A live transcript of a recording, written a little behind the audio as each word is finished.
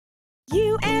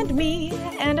You and me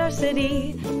and our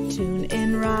city, Toon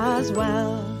in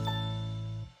Roswell.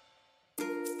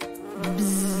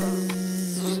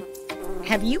 Bzzz.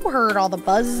 Have you heard all the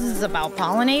buzz about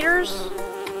pollinators?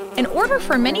 In order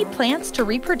for many plants to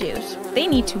reproduce, they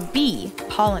need to be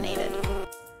pollinated.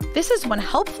 This is when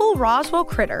helpful Roswell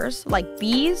critters like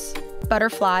bees,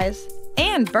 butterflies,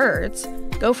 and birds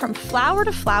go from flower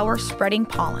to flower spreading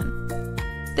pollen.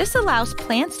 This allows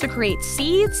plants to create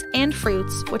seeds and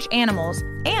fruits which animals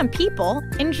and people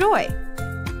enjoy.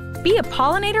 Be a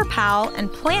pollinator pal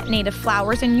and plant native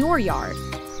flowers in your yard.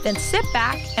 Then sit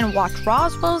back and watch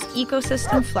Roswell's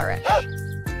ecosystem flourish.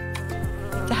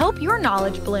 To help your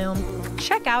knowledge bloom,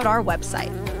 check out our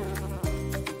website,